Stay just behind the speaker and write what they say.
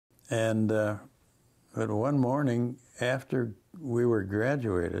But one morning after we were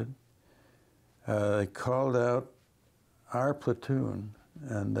graduated, they called out our platoon,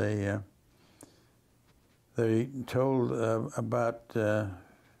 and they told about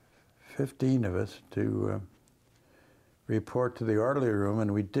 15 of us to report to the orderly room,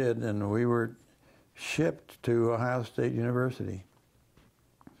 and we did, and we were shipped to Ohio State University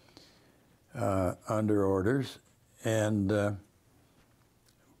under orders, and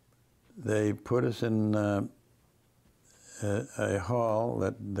they put us in a hall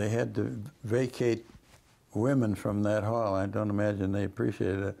that they had to vacate women from that hall. I don't imagine they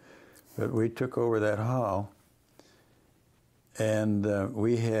appreciated it, but we took over that hall, and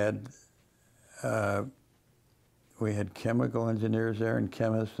we had chemical engineers there, and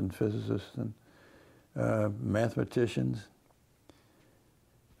chemists and physicists and mathematicians,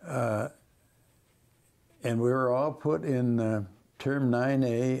 and we were all put in Term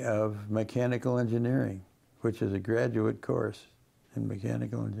 9A of mechanical engineering, which is a graduate course in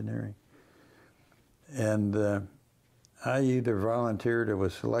mechanical engineering. And I either volunteered or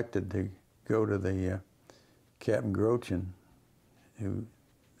was selected to go to the Captain Grochin, who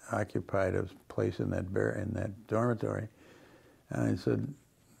occupied a place in that dormitory. And I said,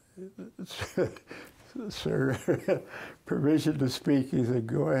 "Sir, permission to speak." He said,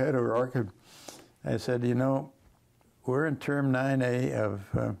 "Go ahead, O'Rourke." I said, "You know, we're in Term 9A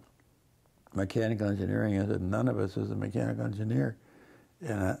of mechanical engineering." I said, "None of us is a mechanical engineer,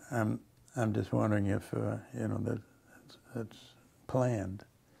 and I'm just wondering if you know, that's planned."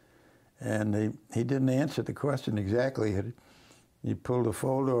 And he didn't answer the question exactly. He pulled a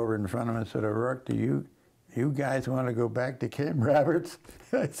folder over in front of him and said, "O'Rourke, do you guys want to go back to Camp Roberts?"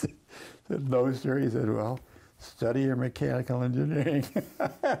 I said, "No, sir." He said, "Well, study your mechanical engineering."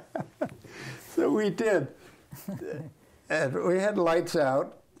 So we did. And we had lights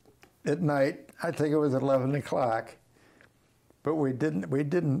out at night. I think it was 11 o'clock. But we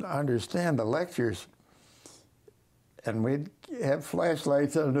didn't understand the lectures. And we'd have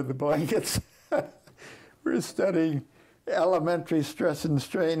flashlights under the blankets. We were studying elementary stress and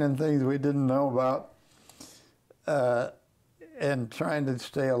strain and things we didn't know about, and trying to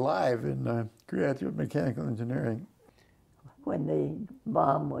stay alive in graduate mechanical engineering. When the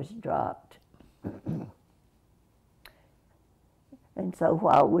bomb was dropped, and so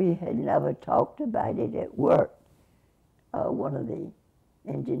while we had never talked about it at work, one of the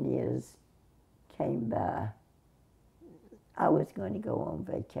engineers came by. I was going to go on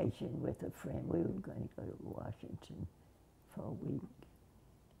vacation with a friend. We were going to go to Washington for a week.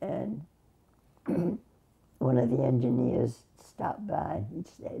 And one of the engineers stopped by and he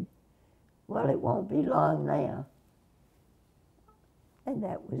said, "Well, it won't be long now." And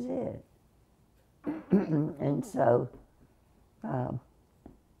that was it. And so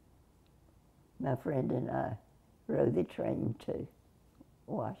my friend and I rode the train to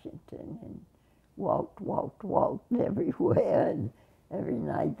Washington and walked everywhere, and every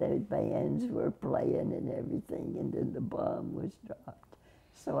night the bands were playing and everything, and then the bomb was dropped.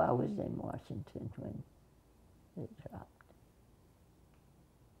 So I was in Washington when it dropped.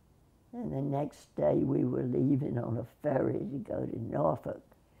 And the next day we were leaving on a ferry to go to Norfolk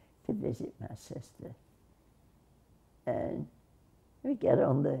to visit my sister. And we get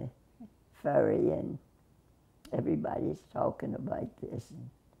on the ferry and everybody's talking about this. And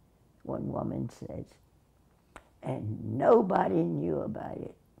one woman says, "And nobody knew about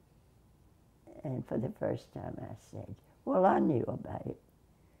it." And for the first time I said, "Well, I knew about it."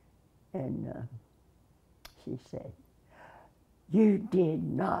 And she said, "You did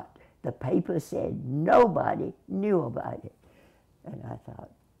not. The paper said nobody knew about it." And I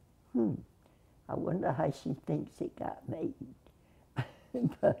thought, I wonder how she thinks it got made.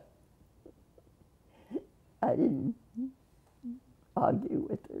 But I didn't argue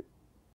with her.